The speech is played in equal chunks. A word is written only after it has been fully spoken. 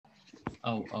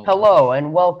Hello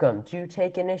and welcome to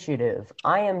Take Initiative.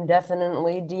 I am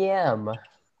definitely DM.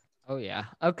 Oh yeah.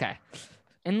 Okay.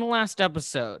 In the last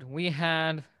episode, we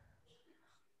had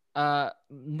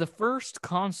the first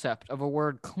concept of a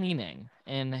word cleaning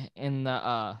in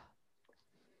the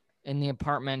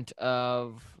apartment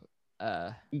of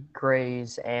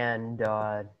Grays and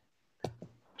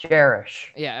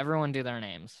Jerish. yeah, everyone do their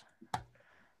names.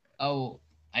 Oh,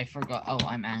 I forgot. Oh,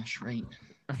 I'm Ash, right?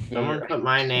 Someone put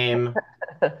my name.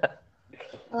 I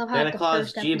love how Santa at the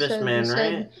Claus first Jeebus episode Man, we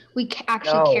said right? we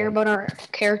actually No. care about our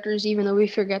characters even though we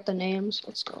forget the names.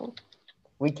 Let's go.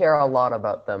 We care a lot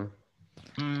about them.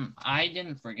 I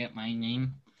didn't forget my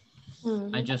name.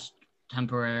 Mhm. I just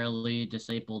temporarily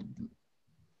disabled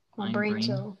My brain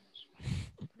cell.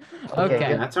 Okay, Okay.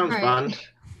 good. That sounds Alright. fun.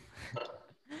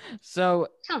 So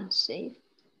Sounds safe.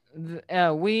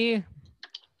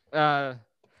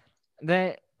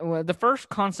 the first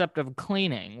concept of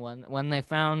cleaning when they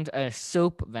found a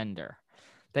soap vendor.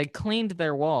 They cleaned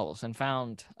their walls and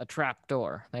found a trap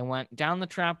door. They went down the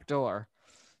trap door,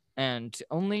 and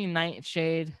only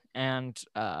Nightshade and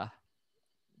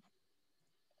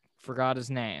forgot his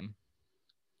name.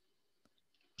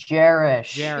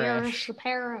 Jerish. Parish the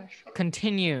parish.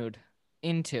 Continued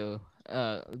into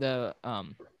the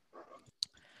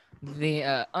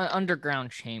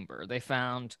underground chamber. They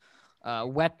found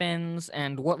weapons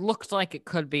and what looked like it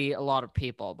could be a lot of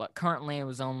people, but currently it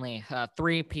was only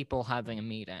 3 people having a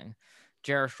meeting.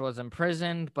 Jerish was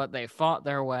imprisoned, but they fought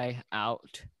their way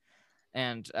out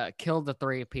and killed the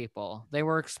 3 people. They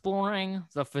were exploring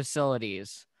the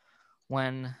facilities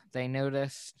when they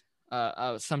noticed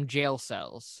some jail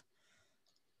cells.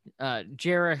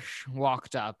 Jerish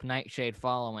walked up, Nightshade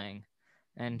following,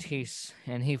 and he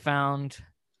found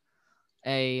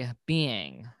a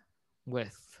being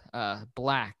with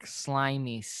black,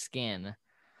 slimy skin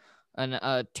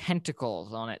and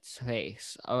tentacles on its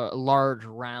face, a large,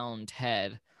 round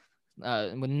head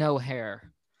with no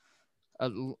hair,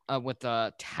 with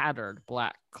a tattered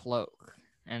black cloak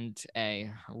and a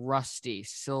rusty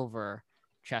silver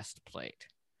chest plate.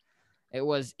 It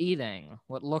was eating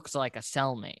what looks like a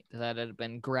cellmate that had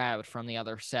been grabbed from the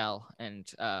other cell and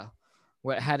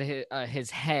what had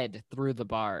his head through the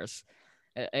bars.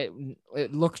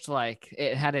 It looked like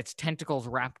it had its tentacles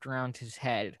wrapped around his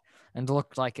head and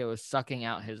looked like it was sucking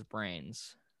out his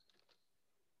brains.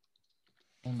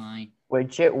 Oh my.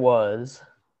 Which it was.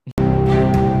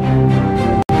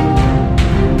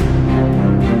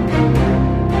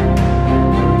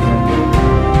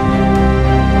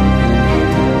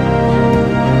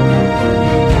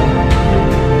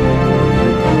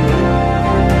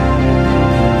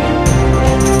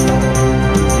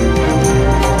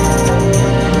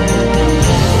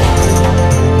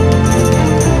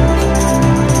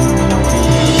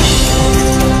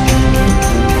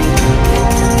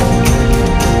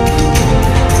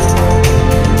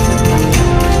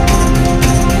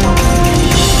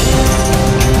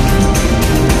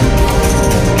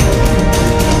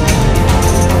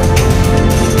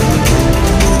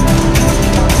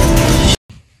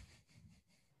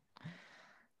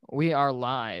 We are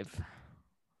live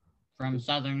from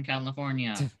Southern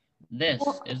California. This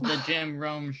is the Jim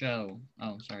Rome Show.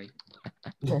 Oh, sorry.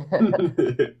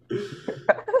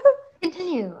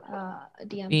 Continue,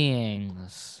 DM.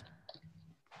 Beings.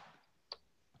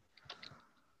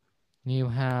 You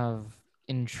have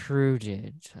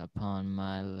intruded upon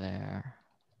my lair.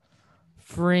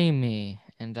 Free me,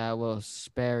 and I will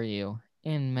spare you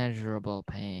immeasurable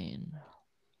pain.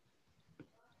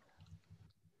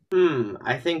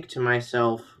 I think to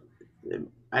myself,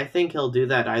 I think he'll do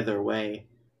that either way.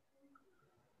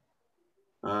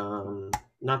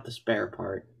 Not the spare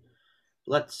part.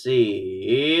 Let's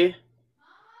see.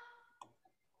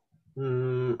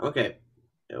 Okay.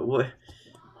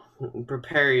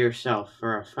 Prepare yourself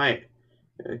for a fight.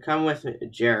 Come with me,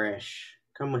 Jerish.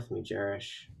 Come with me,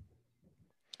 Jerish.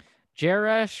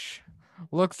 Jerish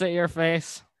looks at your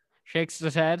face, shakes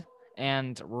his head,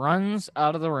 and runs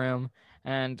out of the room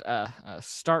and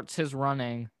starts his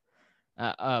running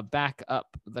back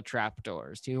up the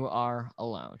trapdoors. You are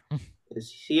alone.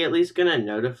 Is he at least gonna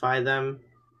notify them?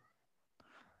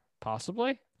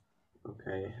 Possibly.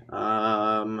 Okay.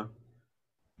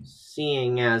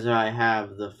 Seeing as I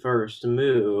have the first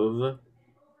move,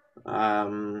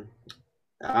 I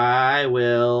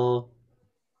will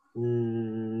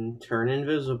turn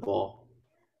invisible.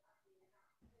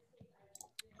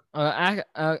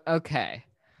 Okay.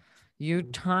 You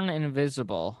turn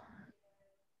invisible.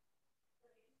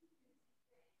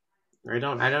 I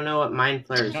don't know what mind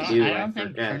flares do. I don't think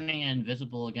forget. turning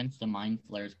invisible against a mind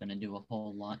flare is going to do a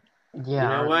whole lot. Yeah. You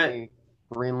know what?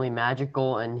 extremely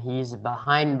magical, and he's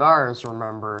behind bars,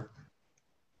 remember?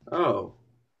 Oh,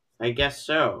 I guess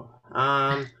so.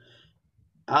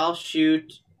 I'll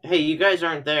shoot. Hey, you guys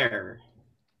aren't there.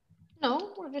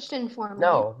 No, we're just informing.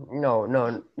 No,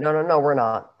 we're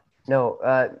not. No,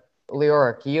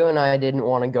 Leoric, you and I didn't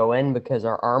want to go in because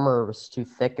our armor was too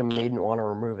thick and we didn't want to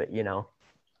remove it, you know.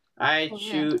 I Oh,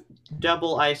 yeah. shoot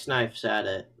double ice knives at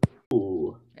it.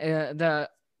 Ooh. The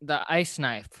ice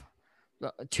knife,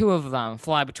 two of them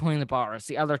fly between the bars.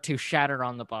 The other two shatter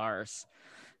on the bars.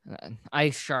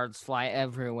 Ice shards fly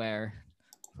everywhere.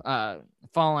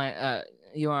 Falling.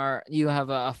 You have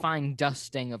a fine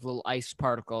dusting of little ice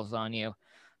particles on you.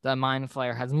 The Mind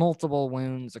Flayer has multiple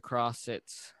wounds across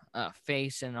its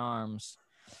face and arms.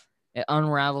 It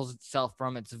unravels itself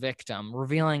from its victim,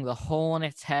 revealing the hole in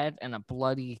its head and a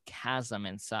bloody chasm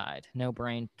inside. No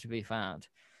brain to be found.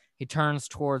 He turns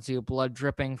towards you, blood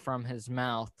dripping from his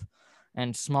mouth,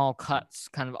 and small cuts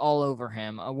kind of all over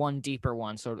him, one deeper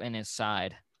one sort of in his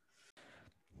side.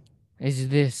 Is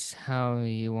this how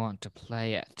you want to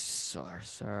play it,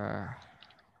 sorcerer?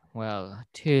 Well,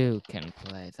 two can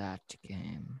play that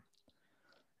game.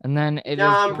 And then it No,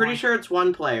 is I'm pretty sure it's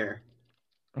one player.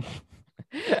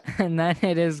 and then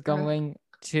it is going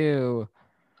to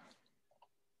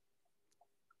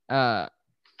and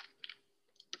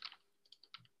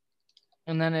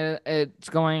then it's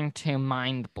going to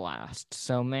mind blast.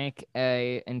 So make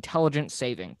a intelligence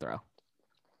saving throw.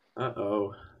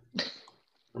 Uh-oh.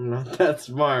 I'm not that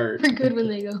smart. They're good when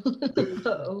they go.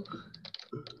 Uh-oh.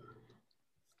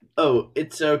 Oh,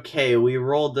 it's okay. We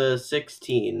rolled a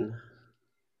 16.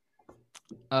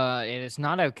 It is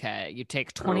not okay. You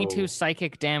take 22 Oh.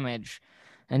 psychic damage,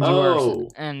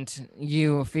 and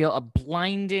you feel a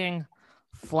blinding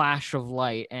flash of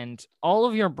light, and all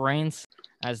of your brains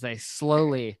as they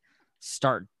slowly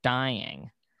start dying,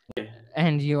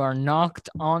 and you are knocked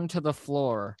onto the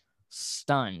floor,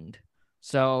 stunned.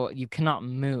 So you cannot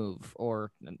move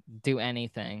or do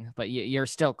anything, but you're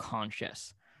still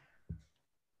conscious.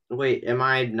 Wait, am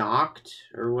I knocked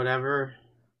or whatever?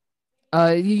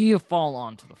 You fall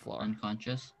onto the floor.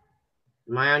 Unconscious.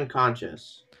 Am I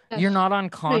unconscious? Yes. You're not No,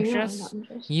 unconscious.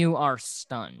 unconscious. You are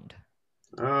stunned.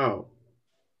 Oh.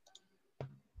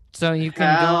 So you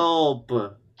can Help!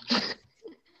 go.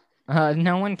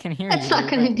 No one can hear That's you. not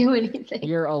going to do anything.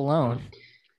 You're alone.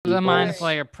 The People. Mind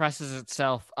Flayer presses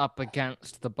itself up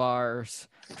against the bars,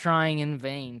 trying in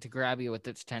vain to grab you with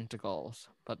its tentacles,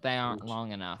 but they aren't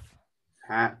long enough.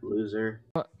 Hat loser.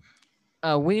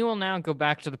 We will now go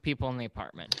back to the people in the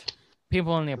apartment.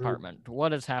 People in the apartment,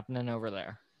 what is happening over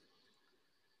there?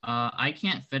 I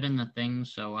can't fit in the thing,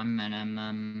 so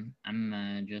I'm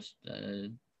just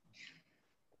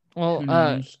Well, who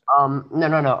knows?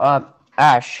 No.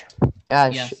 Ash.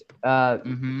 Yes.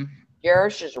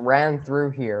 Garrus just ran through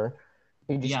here.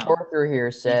 He just Yeah. tore through here,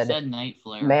 He said, said Night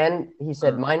Flare. he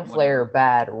said, Or Mind whatever. Flayer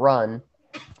bad, run.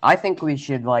 I think we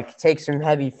should, take some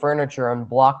heavy furniture and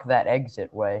block that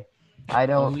exit way. I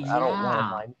don't want a yeah.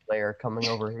 Mind Flayer coming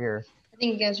over here. I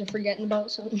think you guys are forgetting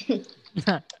about something.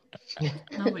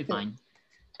 That'll be fine.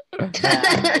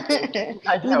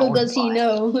 Little does he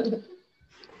know.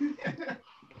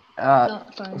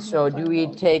 Not fine, So not do fine we at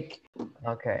all. take?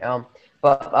 Okay.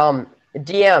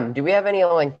 DM, do we have any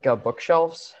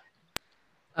bookshelves?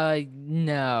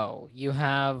 No. You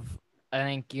have, I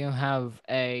think you have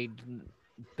a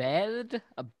bed,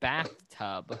 a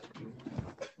bathtub.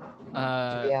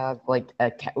 Yeah,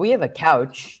 we have a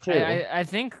couch too. I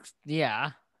think,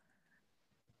 yeah.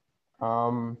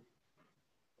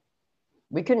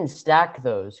 We couldn't stack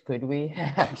those, could we?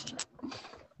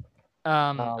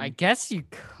 I guess you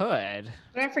could,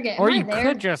 But I forget. or am you I there?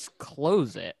 could just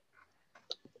close it.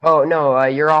 Oh no,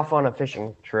 you're off on a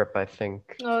fishing trip, I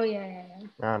think. Oh yeah.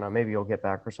 I don't know. Maybe you'll get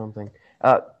back or something.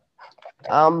 Yeah,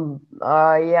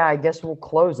 I guess we'll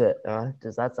close it.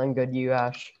 Does that sound good to you,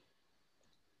 Ash?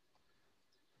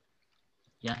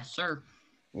 Yes, sir.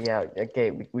 Yeah.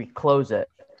 Okay. We close it.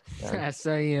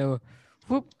 So you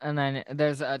whoop, and then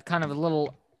there's a kind of a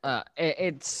little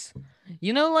it's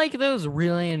like those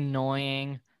really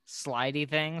annoying slidey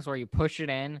things where you push it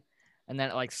in and then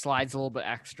it slides a little bit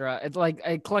extra. It's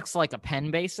it clicks like a pen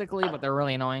basically, but they're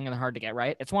really annoying and hard to get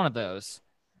right. It's one of those.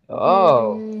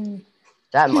 Oh, Mm.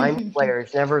 that Mind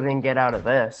Flayer's never gonna get out of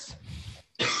this.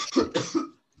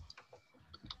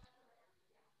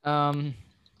 And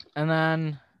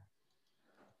then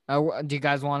do you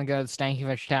guys want to go to the Stanky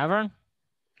Fish Tavern?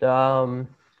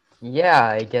 Yeah,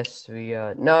 I guess we.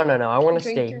 No. I want to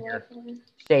Drink stay your here. water.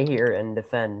 Stay here and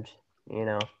defend.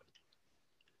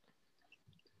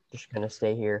 Just gonna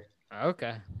stay here.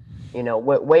 Okay. You know,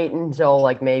 wait until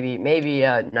like maybe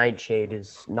Nightshade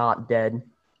is not dead.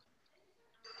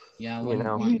 Yeah, I You wouldn't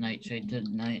know. want Nightshade to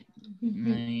Dead.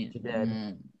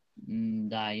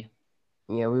 die.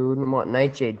 Yeah, we wouldn't want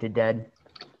Nightshade to dead.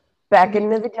 Back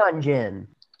into the dungeon.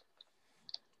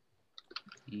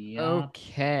 Yeah.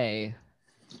 Okay.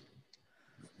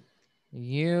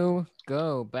 You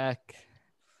go back.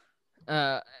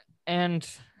 And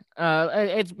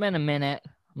it's been a minute,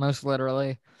 most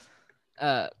literally.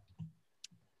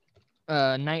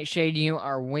 Nightshade, you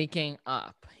are waking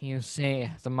up. You see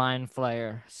the Mind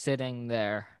Flayer sitting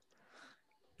there,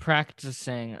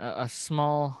 practicing a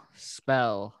small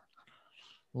spell,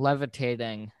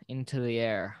 levitating into the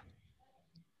air.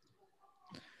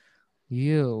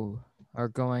 You are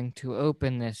going to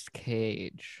open this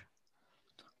cage,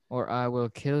 or I will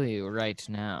kill you right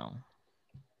now.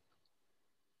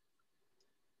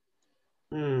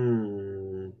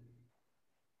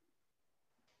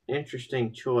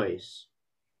 Interesting choice.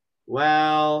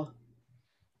 Well,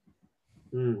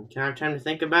 can I have time to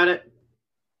think about it?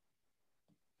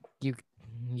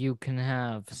 You can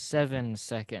have 7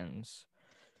 seconds.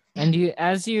 And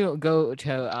as you go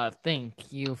to think,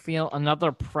 you feel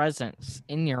another presence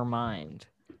in your mind.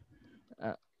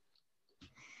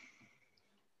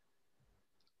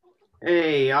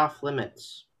 Hey, off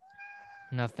limits.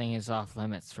 Nothing is off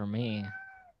limits for me.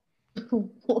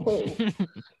 Whoa.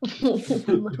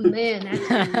 Man,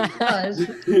 that's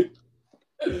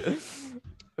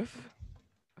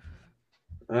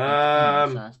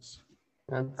what Sus.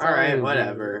 That's All right, only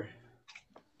whatever.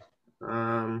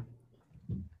 You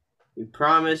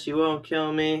promise you won't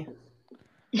kill me?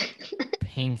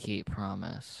 Pinky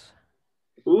promise.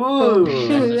 Oh, Ooh.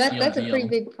 shoot, That's a that's a deal. pretty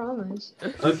big promise.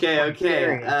 Okay.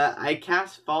 Serious. I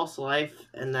cast false life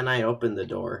and then I open the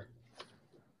door.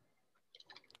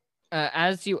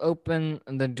 As you open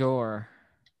the door,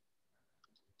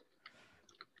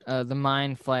 the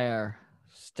Mind Flayer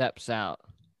steps out,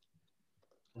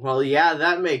 Well, yeah,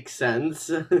 that makes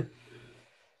sense.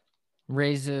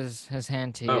 raises his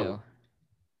hand to Oh. you.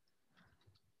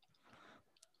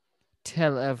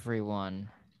 Tell everyone,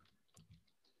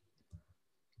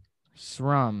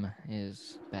 Srum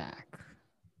is back.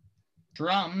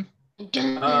 Drum.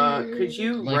 Could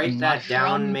you Like write that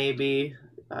down, mushroom? maybe?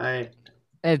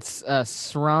 It's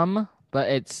Srum, but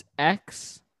it's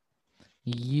XUSRUM.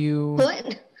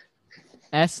 What?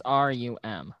 I'm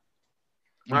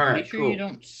All pretty right, sure cool. you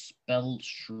don't spell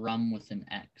shrum with an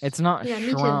X. It's not Yeah, me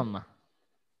too. Shrum.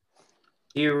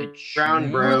 You It's round,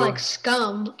 shroom? bro. More like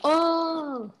scum.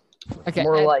 Oh. Okay,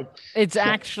 more like it's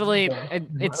actually it's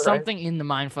Right. something in the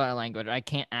Mind Flayer language. I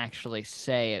can't actually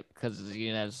say it because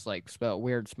it's like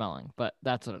weird spelling, but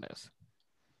that's what it is.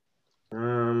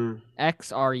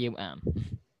 XRUM.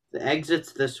 The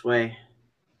exit's this way.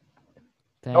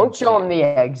 don't show him the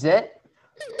exit.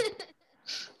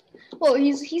 Well,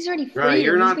 he's already free. Right,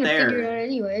 you're he's not gonna figure it there. out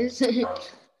anyways.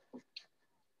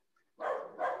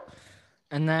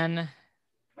 And then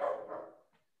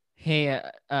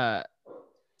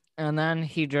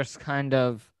he just kind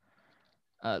of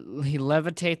he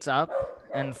levitates up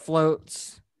and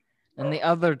floats in the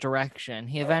other direction.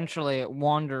 He eventually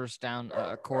wanders down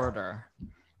a corridor.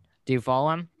 Do you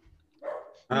follow him?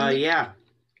 Yeah.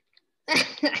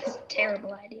 That's a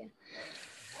terrible idea.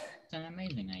 It's an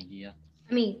amazing idea.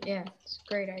 I mean, yeah, it's a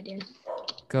great idea.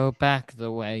 Go back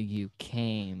the way you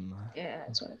came. Yeah,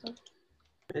 that's what I thought.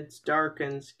 It's dark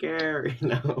and scary.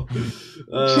 No.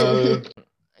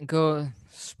 Go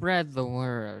spread the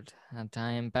word that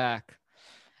I am back,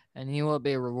 and you will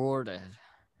be rewarded.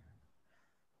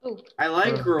 Oh, I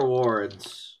like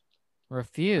rewards. I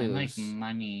Refuse, like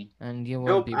money. and you will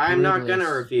Nope, be I'm not brutally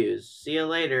gonna refuse. See you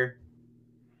later.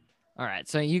 All right,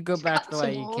 so you go back the way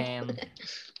you Small. came.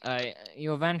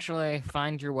 You eventually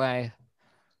find your way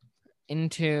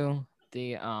into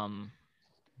the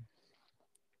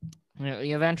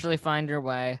You eventually find your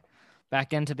way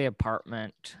back into the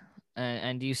apartment,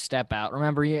 and you step out.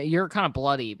 Remember, you're kind of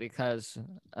bloody because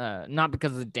not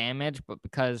because of the damage, but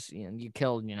because you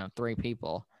killed 3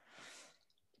 people.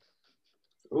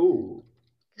 Ooh.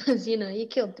 because you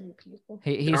killed 3 people.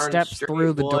 He Darn steps straight,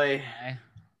 through the boy. doorway.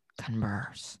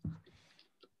 Converse.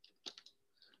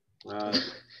 Why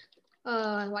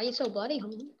you so bloody,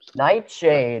 Holmes?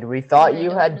 Nightshade, we thought I you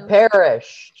don't had know.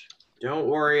 perished. Don't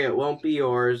worry, it won't be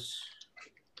yours.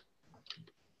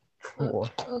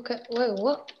 What? Okay, wait,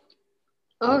 what?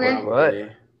 Okay, What?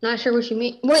 not sure what you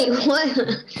mean. Wait, what?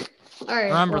 All right.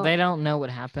 Remember, well, they don't know what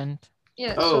happened.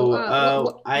 Yeah. Oh, so,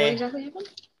 what I- exactly happened?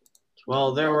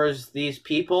 Well, there was these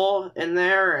people in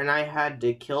there, and I had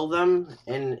to kill them,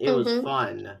 and it was Mhm.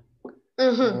 fun.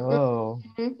 Oh.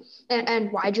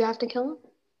 And why'd you have to kill him?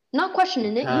 Not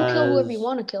questioning it. You kill whoever you Because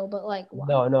want to kill, but like, why?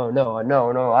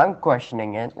 No. I'm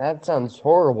questioning it. That sounds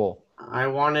horrible. I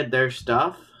wanted their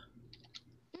stuff.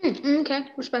 Okay,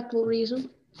 respectable reason.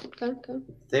 Okay.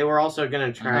 They were also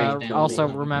gonna try and kill Also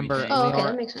me. remember, Oh, okay,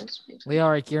 that Leoric, makes sense.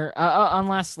 Leoric, you're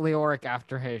unless Leoric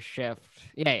after his shift.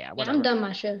 Yeah, Yeah, whatever. I'm done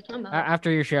my shift. I'm out. After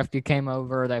your shift, you came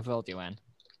over. They filled you in.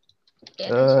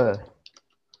 Yeah.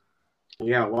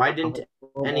 Yeah, why didn't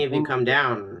any of you come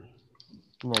down?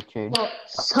 Nightshade. Well,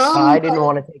 some. I didn't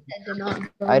want to take. did not.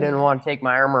 I didn't want to take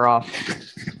my armor off.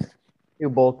 Too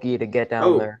bulky to get down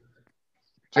Oh. there.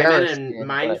 I met Jarrus a did,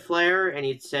 mind but- flayer, and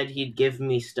he said he'd give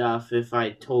me stuff if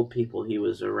I told people he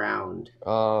was around.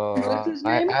 What's his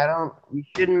name? I don't. You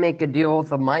shouldn't make a deal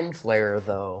with a mind flayer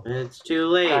though. It's too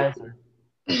late. Guys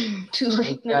Too Those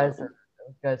late now.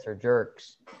 guys are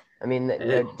jerks. I mean,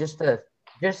 Eh. just the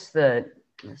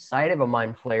sight of a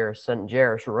mind flayer sent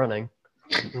Jarrus running.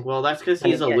 Well, that's because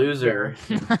he's a again, loser,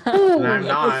 and I'm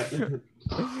not.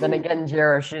 Then again,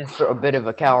 Jarrus is a bit of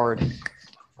a coward.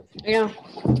 Yeah.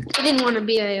 He didn't want to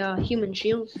be a human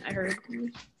shield, I heard. I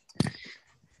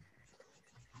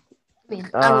mean,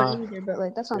 I wouldn't either, but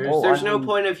like, that's not There's no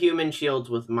point of human shields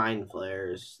with mind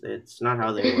flares. It's not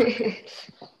how they work.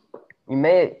 You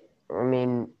may, I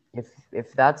mean,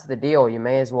 if that's the deal, you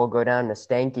may as well go down to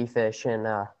Stanky Fish and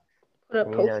Put up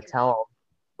you know, posters. tell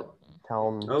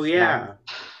him. Oh yeah,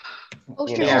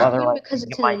 Posters You know, are otherwise good because you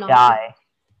it's might an die.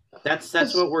 that's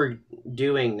what we're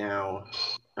doing now.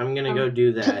 I'm gonna go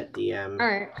do that, DM.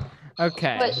 Alright.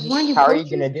 Okay. But when you How are post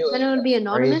you gonna do it? Then it would be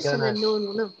anonymous and gonna- then no one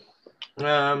will know.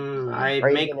 I Are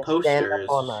you make gonna stand up posters.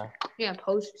 on a? Yeah,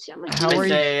 posts. Yeah, I'm like, How I are you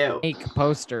say, make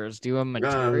posters? Do you have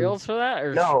materials for that,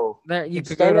 or No. there you you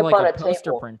could go stand to up like on a a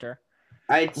poster table. printer?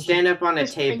 I'd stand up on a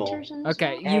there's table. printers and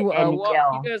Okay, stuff? you And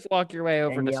yell. you guys walk your way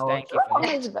over And to yell, Stanky "Throw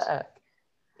Fish. his back."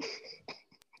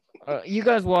 You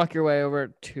guys walk your way over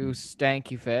to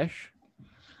Stanky Fish,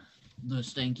 The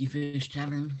Stanky Fish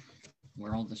Tavern,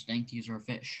 where all the stankies are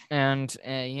fish. and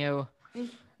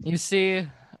you see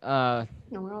No,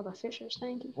 where all the fish are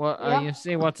stinky. you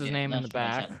see what's his Yeah, name in the that's what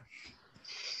I back,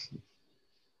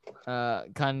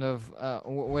 said. kind of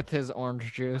with his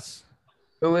orange juice,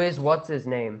 What's his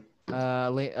name?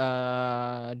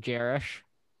 Jarish,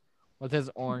 with his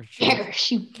orange juice. Yeah,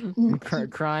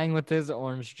 shoot. Crying with his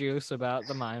orange juice about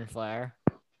the mind flare.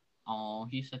 Oh,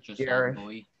 he's such a Jared. sad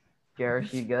boy.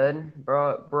 Jarrus, you good,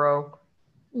 bro? Bruh.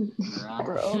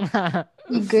 Bro.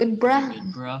 You good, bruh?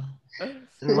 Good, bruh.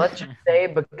 And let's just say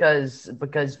because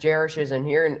Jarrus isn't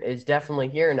here, is definitely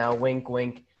here now. Wink,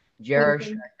 wink.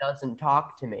 Jarrus doesn't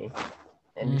talk to me,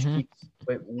 and just Mhm. keeps.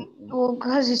 Well,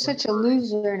 because he's such a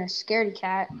loser and a scaredy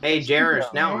cat. Hey, Jarrus, Yeah.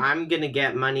 now I'm gonna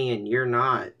get money and you're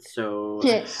not. So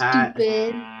Yeah,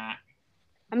 stupid. Ah,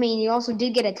 I mean, you also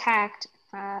did get attacked.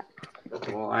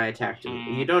 Well, I attacked him.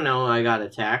 You don't know I got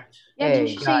attacked. Yeah, Hey, didn't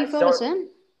you say you guys, filled us in?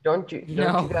 Don't you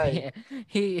No, guys?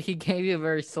 he gave you a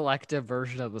very selective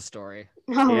version of the story.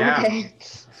 Oh, Yeah. okay.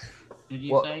 did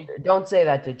you Well, say? don't say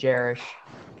that to Jarrus.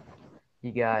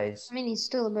 You guys. I mean, he's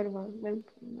still a bit of a wimp.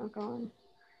 I'm not going.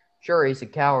 Sure, he's a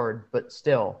coward, but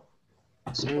still.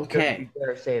 Okay. You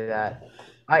dare say that.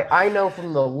 I know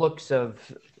from the looks of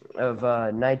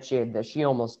Nightshade that she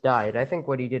almost died. I think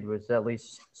what he did was at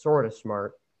least sort of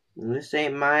smart. This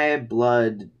ain't my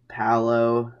blood,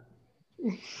 Palo.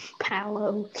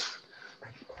 Palo.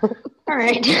 All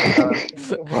right.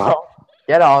 Well,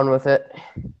 get on with it.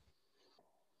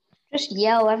 Just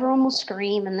yell. Everyone will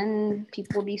scream, and then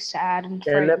people will be sad and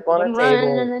Stand frightened up on a and run,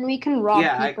 table. and then we can rob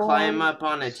Yeah, I people. climb up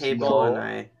on a table and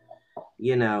I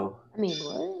I mean,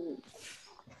 what?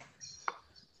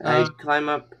 I climb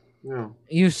up. No.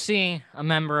 You see a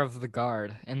member of the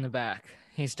guard in the back.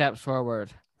 He steps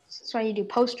forward. That's why you do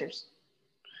posters.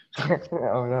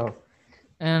 Oh no.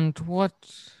 And what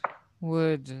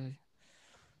would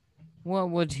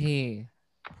he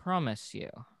promise you?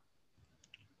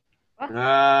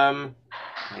 I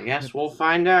guess we'll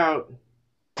find out.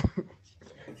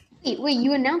 Wait,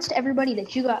 you announced to everybody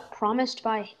that you got promised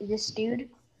by this dude?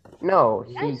 No,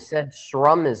 he said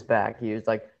Shrum is back. He was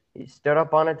like, he stood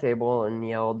up on a table and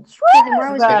yelled, Okay, Shrum then where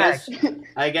is was back.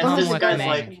 I guess Come this with guy's me.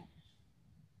 like.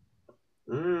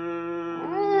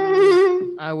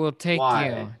 I will take Why?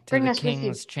 you to Bring the us with you.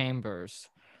 king's chambers.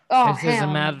 Oh, This is a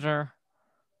hell. matter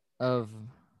of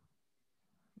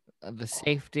the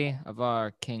safety of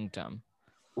our kingdom.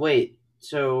 Wait,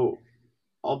 so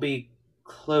I'll be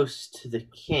close to the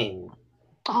king.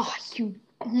 Oh, you.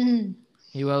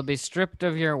 You will be stripped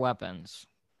of your weapons.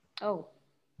 Oh.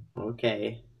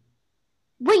 Okay.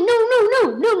 Wait,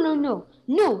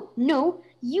 no.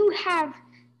 You have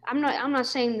I'm not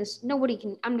saying this. Nobody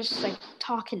can. I'm just like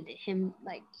talking to him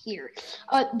like here.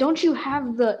 Don't you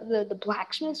have the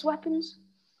blacksmith's weapons?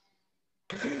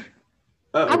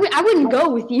 Uh-oh. I wouldn't go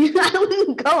with you. I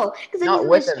wouldn't go because then Not you're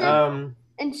with gonna him. strip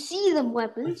and see them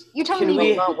weapons. You're telling Can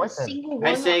me we- not Not with a him. single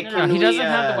I one? say, No, can he we, doesn't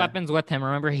have the weapons with him.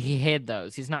 Remember, he hid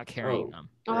those. He's not carrying Oh. them.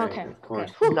 Oh, Right, okay. of course.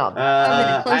 Okay. Whew. Not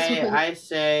I've been a close one. I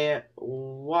say,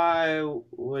 why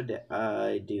would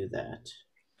I do that?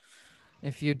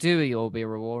 If you do, you'll be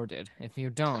rewarded. If you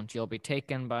don't, you'll be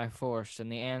taken by force,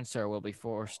 and the answer will be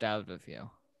forced out of you.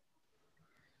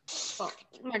 Well,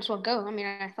 might as well go. I mean,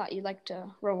 I thought you liked to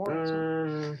reward.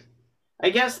 So. I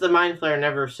guess the Mind Flayer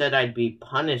never said I'd be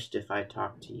punished if I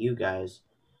talked to you guys.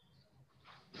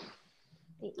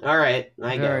 Alright,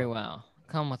 I Very go. well.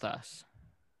 Come with us.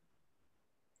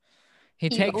 He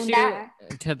You takes gonna you die.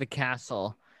 to the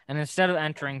castle, and instead of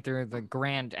entering through the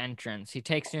grand entrance, he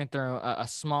takes you through a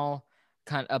small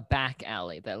a back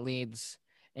alley that leads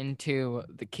into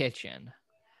the kitchen.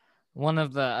 One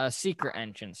of the secret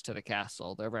entrance to the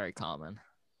castle. They're very common.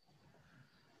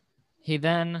 He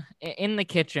then, in the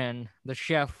kitchen, the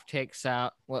chef takes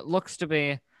out what looks to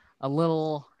be a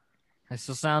little, this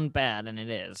will sound bad, and it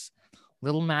is,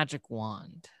 little magic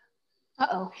wand.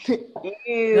 Uh-oh.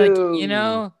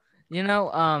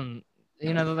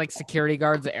 Like, the like security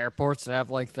guards at airports that have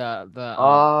like the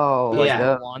Oh, like Yeah.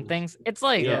 the the- wand things. It's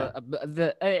like Yeah.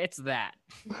 it's that,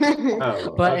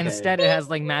 Oh, but okay. instead it has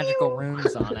like magical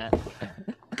runes on it.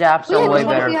 Daps Yeah, are way but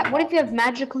better. what if you have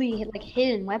magically like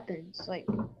hidden weapons? Like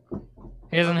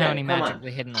He doesn't have Okay, any come on.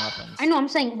 magically hidden weapons. I know, I'm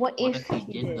saying, what What if if he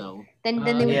you did did? though? Then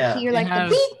they would Yeah. hear It like has-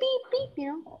 the beep beep beep,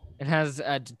 you know. It has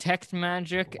detect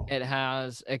magic.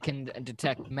 It can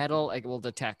detect metal. It will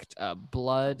detect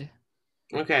blood.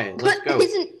 Okay, let's But go.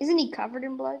 isn't he covered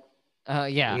in blood?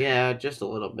 Yeah. Yeah, just a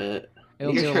little bit.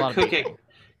 It'll do a lot of Okay, people.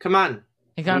 come on.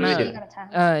 He What kind do we You do? of got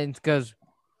a time. it goes.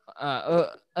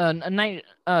 A night.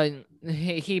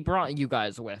 He brought you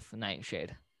guys with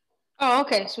Nightshade. Oh,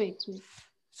 okay, sweet.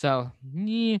 So.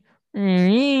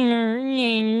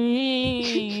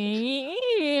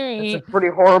 It's a pretty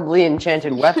horribly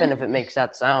enchanted weapon if it makes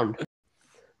that sound.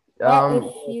 Well,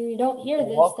 if you don't hear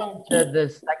this, Welcome then to the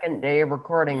second day of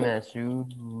recording this. You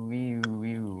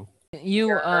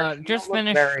You just look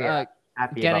finished very,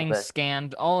 happy getting about this.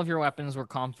 scanned. All of your weapons were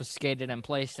confiscated and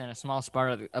placed in a small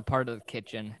part of the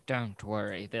kitchen. Don't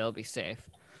worry, they'll be safe.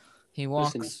 He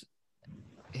walks. Listen,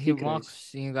 he guys.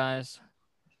 walks you guys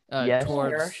Yes,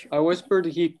 towards. Cherish? I whispered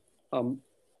to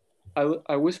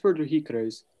I whispered to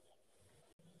Hikares.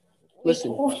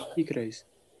 Listen, Hikares,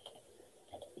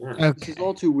 this Okay. is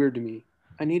all too weird to me.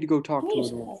 I need to go talk to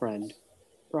an old friend.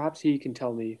 Perhaps he can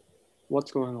tell me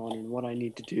what's going on and what I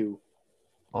need to do.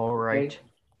 All right.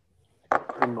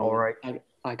 And, All right.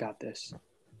 I got this.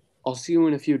 I'll see you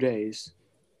in a few days.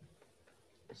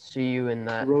 See you in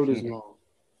The that. road is feed.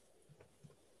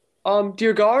 long.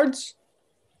 Dear guards,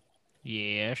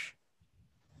 Yes.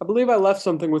 I believe I left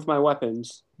something with my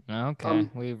weapons. Okay.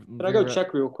 Can I go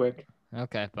check real quick?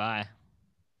 Okay. Bye.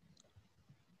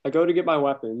 I go to get my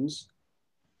weapons,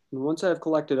 and once I have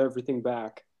collected everything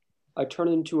back, I turn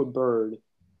into a bird,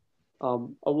 a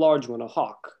large one, a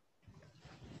hawk.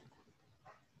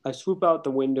 I swoop out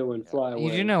the window and fly away.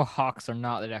 You do know hawks are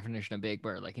not the definition of big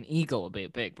bird. Like an eagle would be a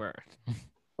big bird.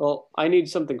 Well, I need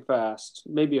something fast,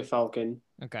 maybe a falcon.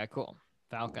 Okay. Cool.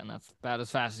 Falcon. That's about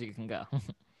as fast as you can go.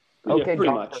 Okay, yeah, pretty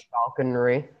Dr. much.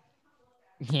 Falconry.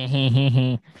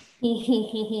 they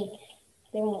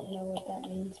won't know what that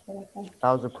means. But okay.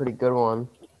 That was a pretty good one.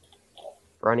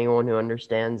 For anyone who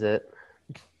understands it.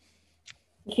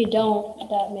 If you don't,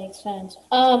 that makes sense.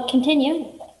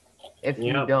 Continue. If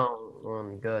you Yep. don't, well,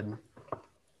 I'm good.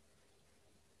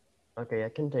 Okay, yeah,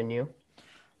 continue.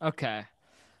 Okay.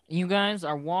 You guys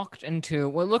are walked into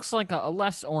what looks like a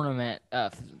less ornament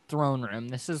throne room.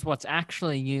 This is what's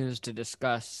actually used to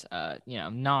discuss,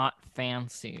 not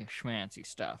fancy schmancy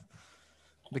stuff.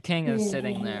 The king is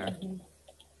sitting there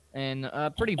in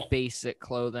pretty basic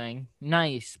clothing.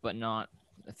 Nice, but not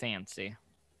fancy.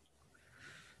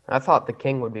 I thought the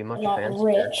king would be much Not fancier.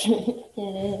 rich.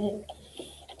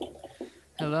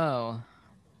 Hello.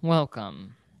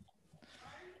 Welcome.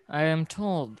 I am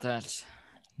told that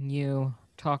you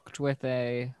talked with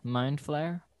a mind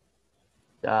flayer.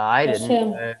 I That's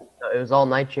didn't. him. It was all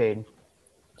Nightshade.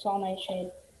 It's all Nightshade.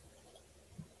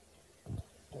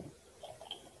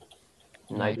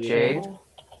 Nightshade?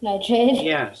 Nightshade.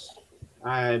 Yes,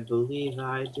 I believe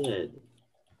I did.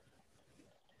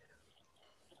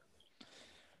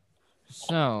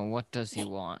 So, what does he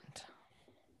want?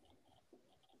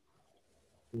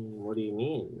 What do you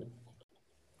mean?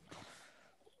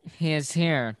 he is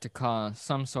here to cause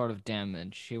some sort of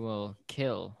damage. He will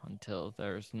kill until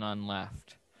there's none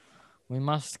left. We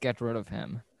must get rid of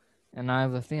him. And I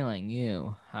have a feeling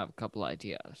you have a couple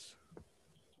ideas.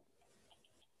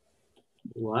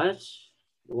 What?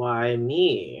 Why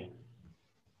me?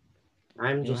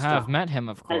 I'm You just have a met him,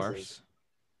 of peasant. course.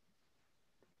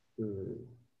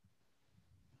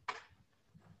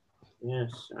 Yes,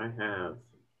 I have.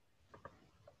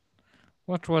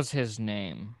 What was his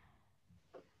name?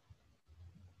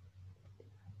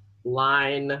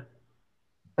 Line.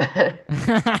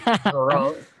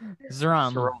 Zrum.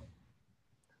 Zrum.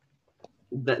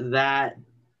 That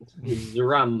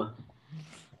Zrum.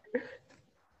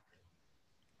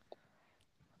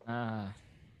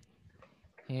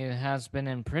 He has been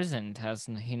imprisoned,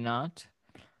 hasn't he not?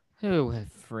 Who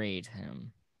have freed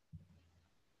him?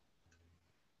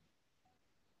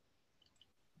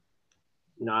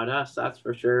 Not us, that's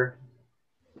for sure.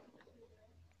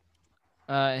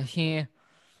 He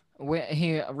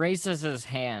raises his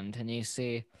hand, and you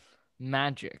see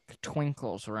magic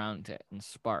twinkles around it and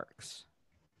sparks.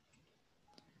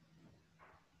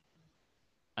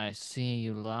 I see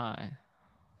you lie.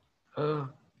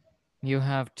 You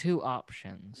have two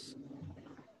options.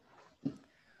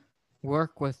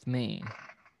 Work with me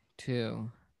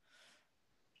to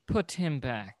put him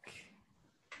back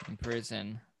in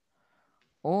prison,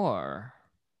 or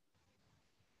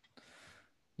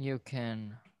you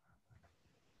can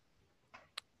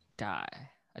die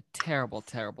a terrible,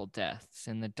 terrible deaths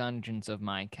in the dungeons of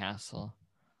my castle.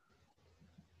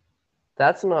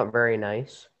 That's not very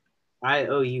nice. I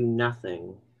owe you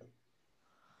nothing.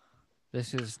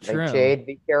 This is true. Nightshade,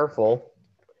 be careful.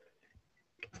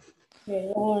 Yeah,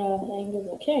 you don't want to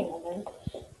anger the king, man.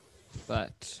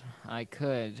 But I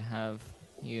could have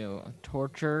you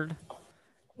tortured,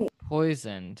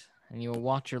 poisoned, and you will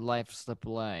watch your life slip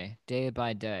away day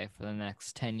by day for the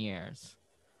next 10 years.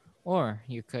 Or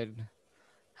you could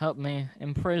help me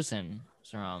imprison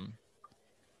Zrum,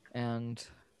 and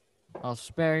I'll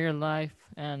spare your life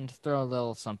and throw a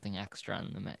little something extra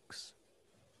in the mix.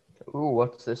 Ooh,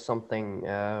 what's this something?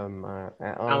 How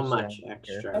honestly, much I'm not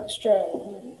sure. extra? Extra.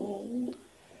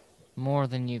 More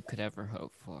than you could ever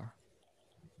hope for.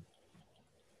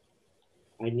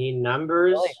 I need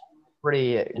numbers. I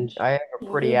have a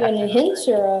pretty You got any accurate. hints,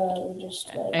 or just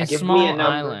A Give me a small number.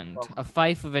 island, a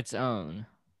fief of its own,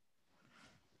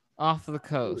 off the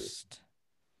coast.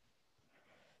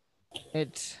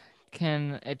 It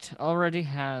already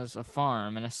has a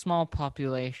farm and a small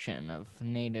population of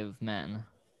native men.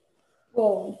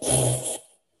 Whoa.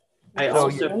 I So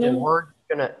also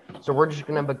we're just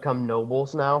gonna become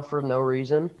nobles now for no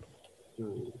reason.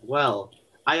 well,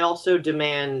 I also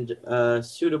demand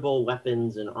suitable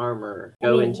weapons and armor to I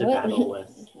go mean, into what? battle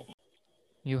with.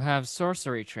 You have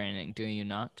sorcery training, do you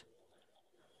not?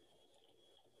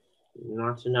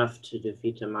 Not enough to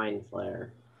defeat a mind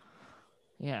flare.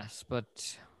 Yes,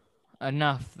 but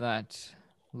enough that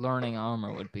learning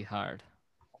armor would be hard.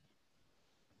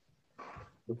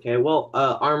 Okay, well,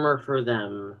 armor for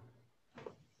them.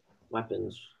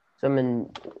 Weapons.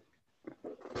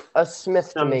 A smith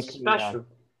to Some make special.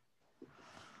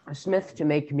 a smith to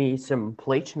make me some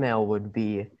plate mail would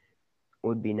be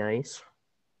nice.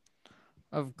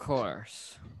 Of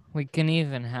course. We can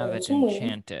even have it Some way.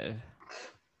 enchanted.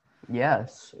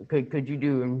 Yes. Could you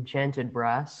do enchanted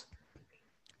brass?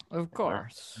 Of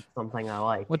course. Something I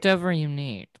like. Whatever you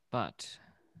need, but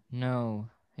no,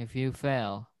 if you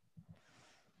fail,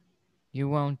 you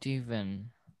won't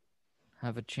even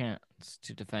have a chance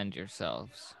to defend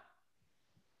yourselves.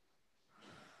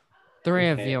 3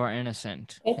 of Okay. you are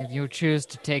innocent. If you choose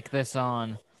to take this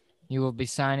on, you will be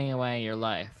signing away your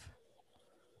life.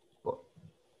 But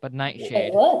Wait,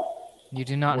 Nightshade, what? you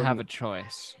do not What do have you- a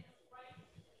choice.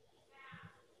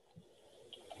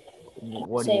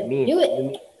 What do Say, you mean? do it. You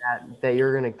mean that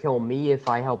you're gonna kill me if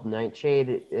I help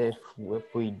Nightshade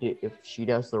if she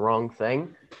does the wrong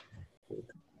thing?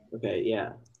 Okay,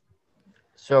 yeah.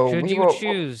 So Should we you won't-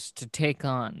 choose to take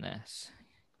on this,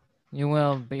 you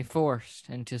will be forced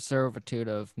into servitude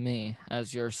of me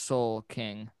as your sole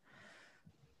king.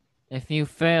 If you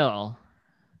fail,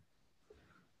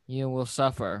 you will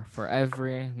suffer for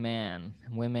every man,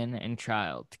 woman, and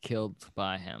child killed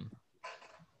by him.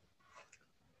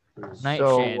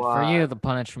 Nightshade, for you, the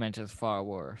punishment is far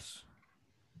worse.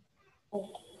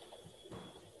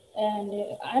 And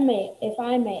if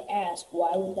I may ask,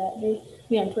 why would that be? I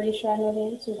mean, I'm pretty sure I know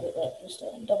the answer, but just to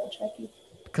double check you.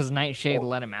 Because Nightshade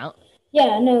let him out?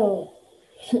 Yeah, no.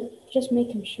 Just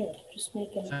making sure. Just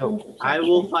making So 100% I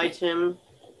will sure. fight him.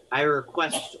 I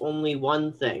request only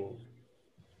one thing.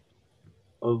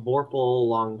 A Vorpal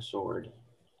longsword.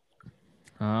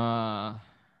 The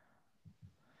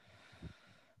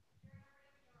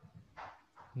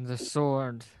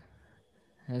sword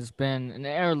has been an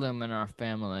heirloom in our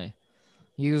family,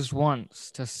 used once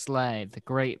to slay the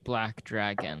great black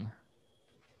dragon.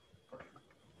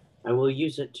 I will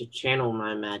use it to channel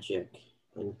my magic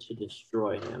and to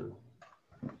destroy him.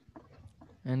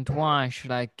 And why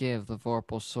should I give the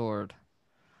Vorpal sword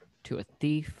to a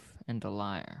thief and a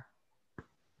liar?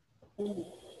 Got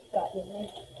you there.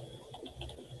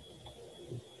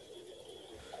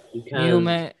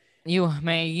 Because You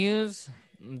may use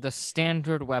the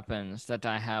standard weapons that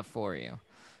I have for you.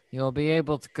 You'll be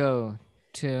able to go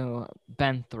to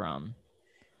Benthram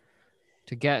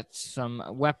to get some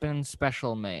weapons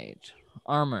special made,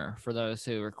 armor for those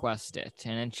who request it,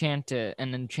 and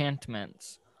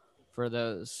enchantments for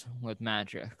those with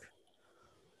magic.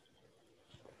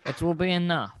 It will be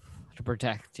enough to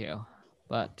protect you,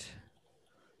 but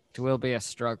it will be a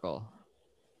struggle.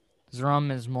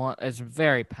 Zrum is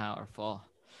very powerful,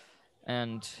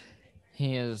 and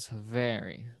he is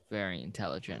very, very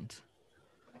intelligent.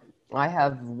 I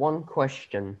have one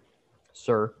question,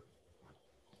 sir.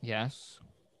 Yes?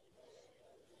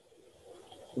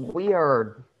 We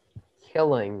are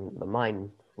killing the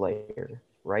Mind Flayer,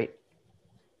 right?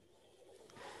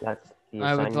 That's the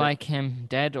I would assignment. like him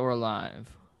dead or alive.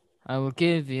 I will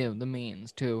give you the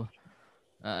means to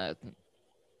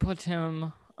put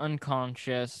him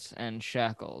unconscious and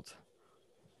shackled.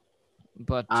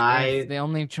 But if the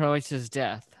only choice is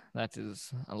death, that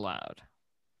is allowed.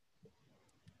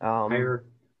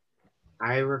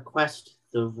 I request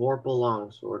the Vorpal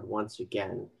longsword once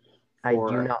again. I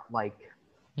do not like.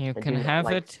 You I can do not have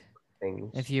like it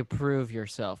things. if you prove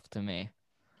yourself to me.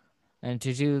 And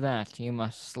to do that, you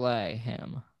must slay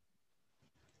him.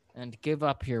 And give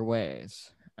up your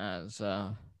ways as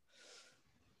a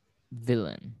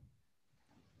villain.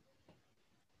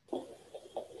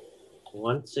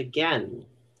 Once again,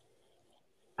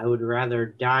 I would rather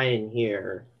die in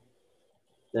here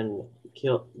than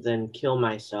kill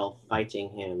myself fighting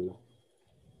him.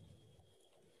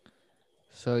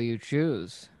 So you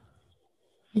choose.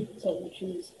 So you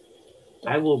choose.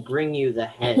 I will bring you the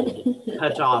head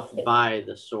cut off by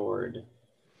the sword.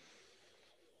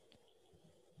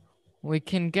 We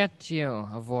can get you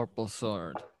a Vorpal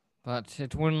sword, but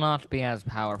it will not be as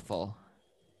powerful.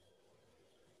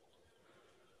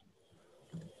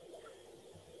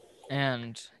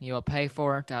 And you will pay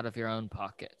for it out of your own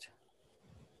pocket.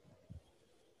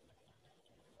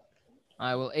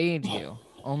 I will aid you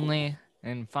only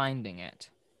in finding it.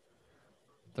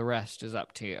 The rest is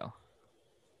up to you.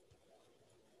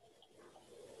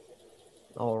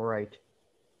 All right.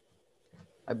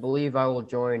 I believe I will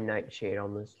join Nightshade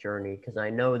on this journey because I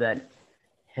know that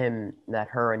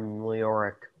her and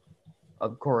Leoric,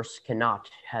 of course, do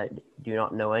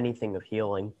not know anything of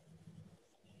healing.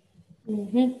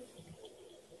 Mm-hmm.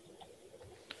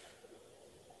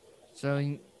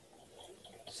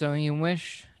 So you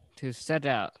wish to set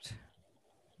out,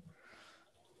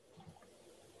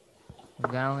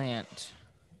 Valiant.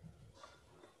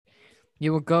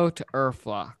 You will go to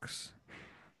Urflox,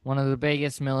 one of the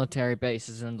biggest military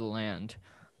bases in the land.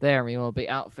 There you will be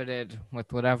outfitted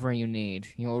with whatever you need.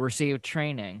 You will receive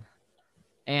training,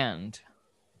 and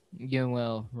you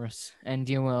will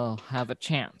have a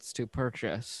chance to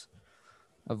purchase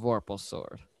a Vorpal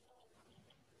sword.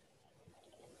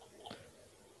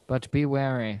 But be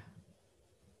wary.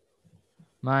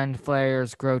 Mind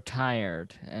flayers grow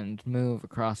tired and move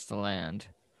across the land.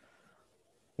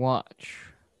 Watch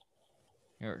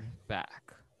your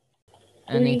back.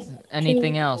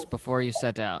 Anything else before you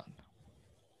set out?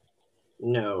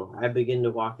 No, I begin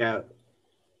to walk out.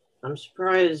 I'm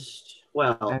surprised.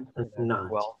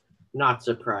 Well, not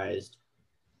surprised.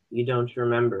 You don't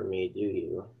remember me, do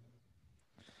you?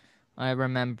 I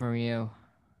remember you.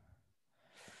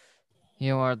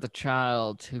 You are the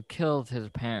child who killed his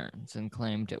parents and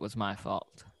claimed it was my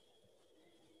fault.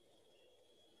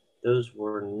 Those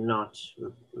were not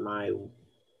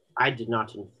I did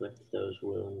not inflict those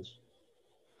wounds.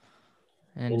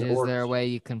 And is there a way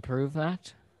you can prove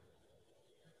that?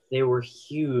 They were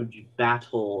huge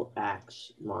battle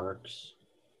axe marks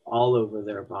all over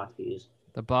their bodies.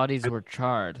 The bodies were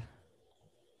charred.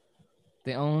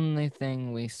 The only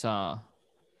thing we saw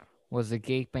was a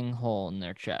gaping hole in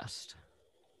their chest.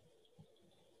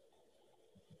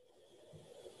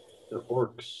 The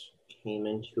orcs came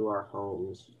into our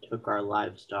homes, took our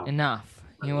livestock. Enough.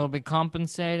 You will be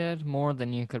compensated more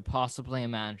than you could possibly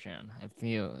imagine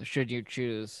should you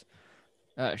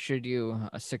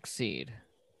succeed.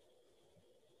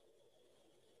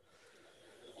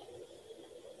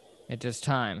 It is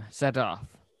time. Set off.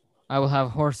 I will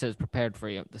have horses prepared for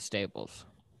you at the stables.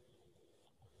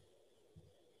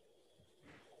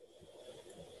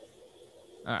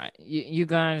 All right, you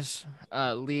guys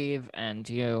leave, and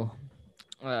you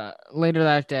later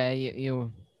that day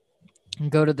you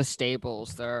go to the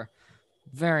stables. They're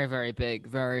very, very big,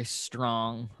 very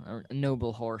strong,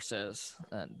 noble horses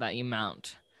that you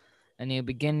mount, and you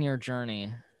begin your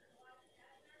journey.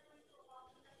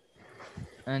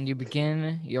 And you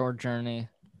begin your journey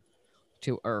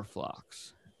to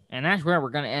Urflox. And that's where we're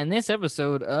going to end this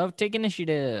episode of Take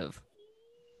Initiative.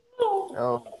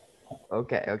 Oh,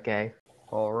 okay.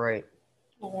 All right.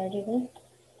 Alrighty then.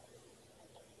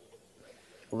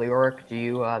 Leoric, do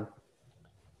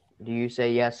you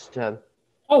say yes to?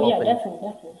 Oh yeah, open-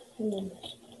 definitely.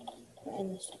 We're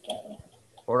in this together.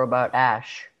 What about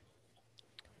Ash?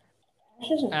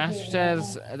 Ash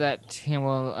says that he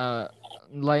will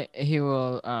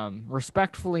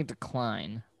respectfully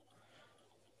decline.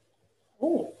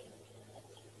 Ooh.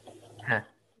 Huh.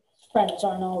 Friends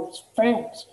aren't always friends.